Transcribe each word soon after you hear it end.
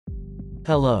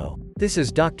Hello. This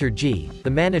is Dr. G, the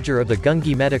manager of the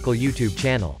Gyeonggi Medical YouTube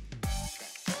channel.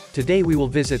 Today we will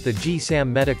visit the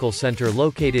G.Sam Medical Center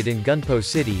located in Gunpo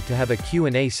City to have a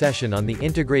Q&A session on the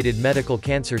Integrated Medical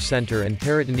Cancer Center and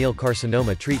Peritoneal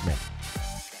carcinoma treatment.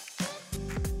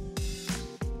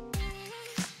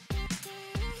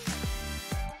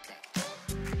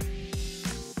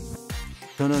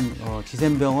 저는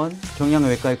G.Sam 병원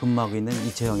종양외과에 근무하고 있는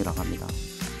이채영이라고 합니다.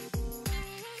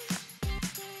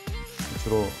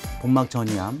 주로 복막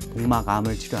전이암,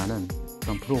 복막암을 치료하는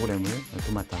그런 프로그램을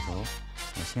도맡아서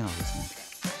시행하고 있습니다.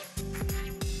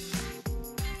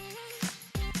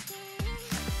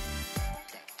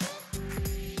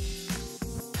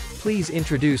 Please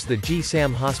introduce the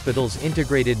G.Sam Hospital's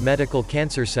Integrated Medical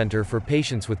Cancer Center for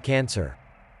patients with cancer.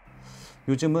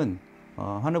 요즘은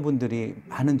환우분들이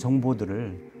많은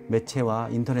정보들을 매체와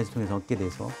인터넷을 통해서 얻게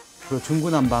돼서 그리고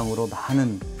중구난방으로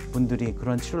많은 분들이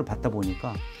그런 치료를 받다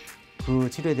보니까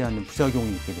그 치료에 대한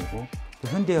부작용이 있게 되고 또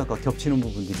현대의학과 겹치는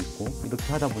부분들이 있고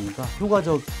이렇게 하다 보니까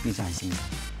효과적이지 않습니다.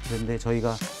 그런데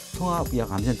저희가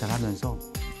통합의학 암센터를 하면서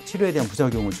치료에 대한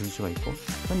부작용을 줄 수가 있고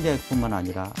현대의학뿐만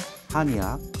아니라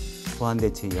한의학,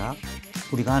 보완대체의학,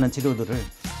 우리가 하는 치료들을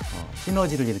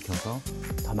시너지를 일으켜서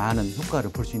더 많은 효과를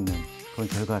볼 수 있는 그런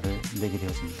결과를 내게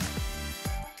되었습니다.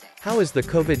 How is the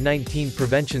COVID-19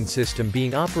 prevention system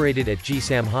being operated at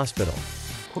G.Sam Hospital?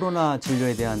 코로나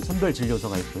진료에 대한 선별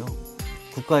진료소가 있고요.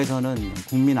 국가에서는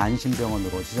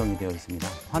국민안심병원으로 지정이 되어 있습니다.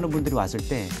 환우분들이 왔을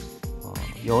때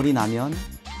열이 나면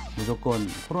무조건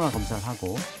코로나 검사를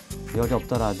하고 열이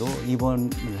없더라도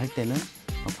입원을 할 때는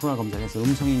코로나 검사를 해서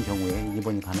음성인 경우에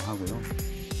입원이 가능하고요.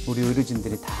 우리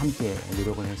의료진들이 다 함께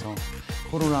노력을 해서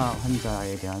코로나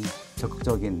환자에 대한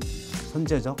적극적인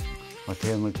선제적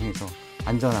대응을 통해서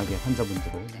안전하게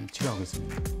환자분들을 치료하고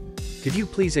있습니다. Could you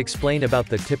please explain about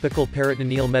the typical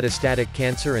peritoneal metastatic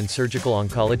cancer and surgical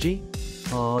oncology?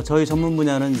 저희 전문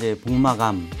분야는 이제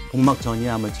복막암, 복막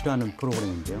전이암을 치료하는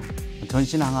프로그램인데요.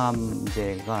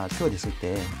 전신항암제가 투여됐을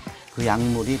때 그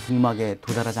약물이 복막에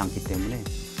도달하지 않기 때문에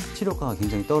치료가가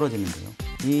굉장히 떨어지는데요.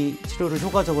 이 치료를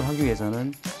효과적으로 하기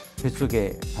위해서는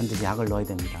뱃속에 반드시 약을 넣어야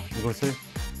됩니다. 이것을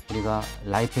우리가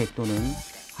라이팩 또는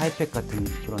하이팩 같은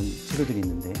그런 치료들이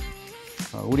있는데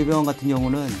우리 병원 같은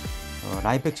경우는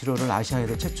라이팩 치료를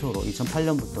아시아에서 최초로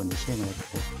 2008년부터 시행을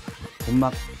했고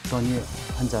복막 전이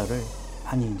환자를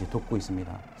많이 돕고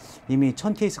있습니다. 이미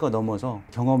 1000케이스가 넘어서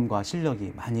경험과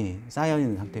실력이 많이 쌓여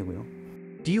있는 상태고요.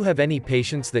 Do you have any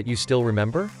patients that you still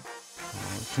remember?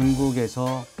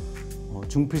 중국에서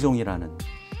중피종이라는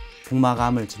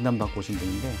복막암을 진단받고 오신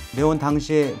분인데 내원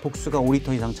당시에 복수가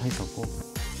 5리터 이상 차 있었고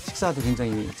식사도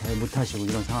굉장히 잘 못하시고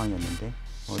이런 상황이었는데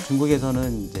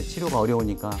중국에서는 이제 치료가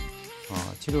어려우니까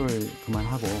치료를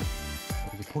그만하고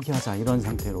포기하자 이런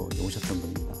상태로 오셨던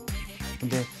분입니다.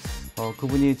 근데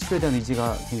그분이 치료에 대한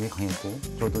의지가 굉장히 강했고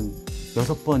저도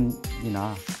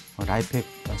 6번이나 라이팩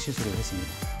시술을 했습니다.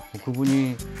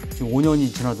 그분이 지금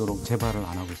 5년이 지나도록 재발을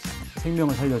안 하고 있어요.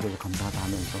 생명을 살려줘서 감사하다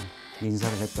하면서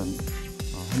인사를 했던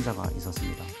환자가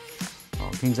있었습니다.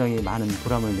 굉장히 많은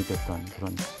보람을 느꼈던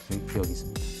그런 기억이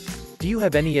있습니다. Do you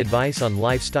have any advice on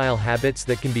lifestyle habits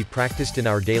that can be practiced in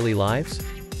our daily lives?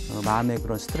 마음의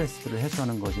그런 스트레스를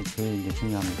해소하는 것이 제일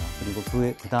중요합니다. 그리고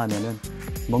그 다음에는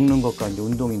먹는 것과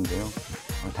운동인데요.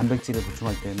 단백질을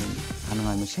보충할 때는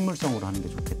가능하면 식물성으로 하는 게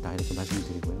좋겠다 이렇게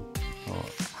말씀드리고요.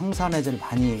 항산화제를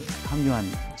많이 함유한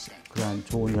그러한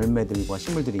좋은 열매들과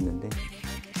식물들이 있는데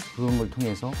그런 걸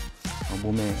통해서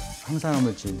몸에 항산화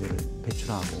물질들을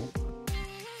배출하고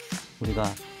우리가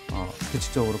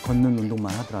규칙적으로 걷는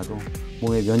운동만 하더라도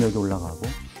몸의 면역이 올라가고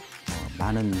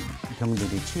많은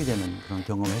병들이 치유되는 그런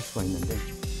경험을 할 수가 있는데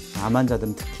암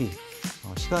환자들은 특히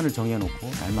시간을 정해놓고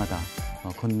날마다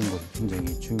걷는 것이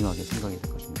굉장히 중요하게 생각이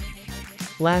될 것입니다.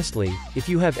 Lastly,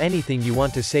 if you have anything you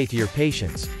want to say to your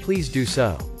patients, please do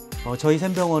so. 저희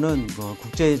샘병원은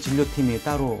국제 진료팀이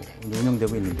따로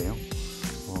운영되고 있는데요.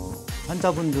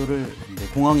 환자분들을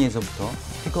공항에서부터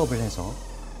픽업을 해서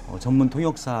전문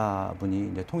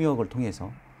통역사분이 통역을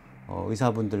통해서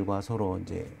의사분들과 서로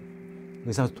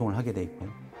의사소통을 하게 돼 있고요.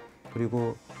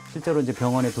 그리고 실제로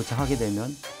병원에 도착하게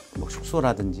되면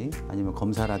숙소라든지 아니면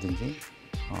검사라든지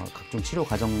각종 치료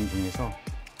과정 중에서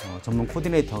전문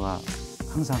코디네이터가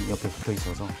항상 옆에 붙어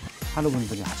있어서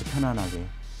환우분들이 아주 편안하게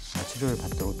치료를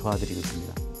받도록 도와드리고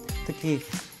있습니다. 특히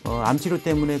암치료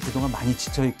때문에 그동안 많이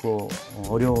지쳐있고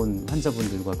어려운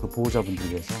환자분들과 그 보호자분들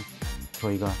위해서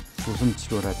저희가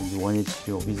웃음치료라든지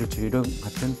원예치료, 미술치료 이런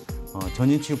같은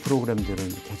전인치유 프로그램들을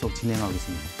계속 진행하고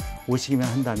있습니다. 오시기만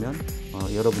한다면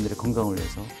여러분들의 건강을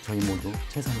위해서 저희 모두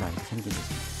최선을 다해서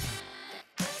섬기겠습니다.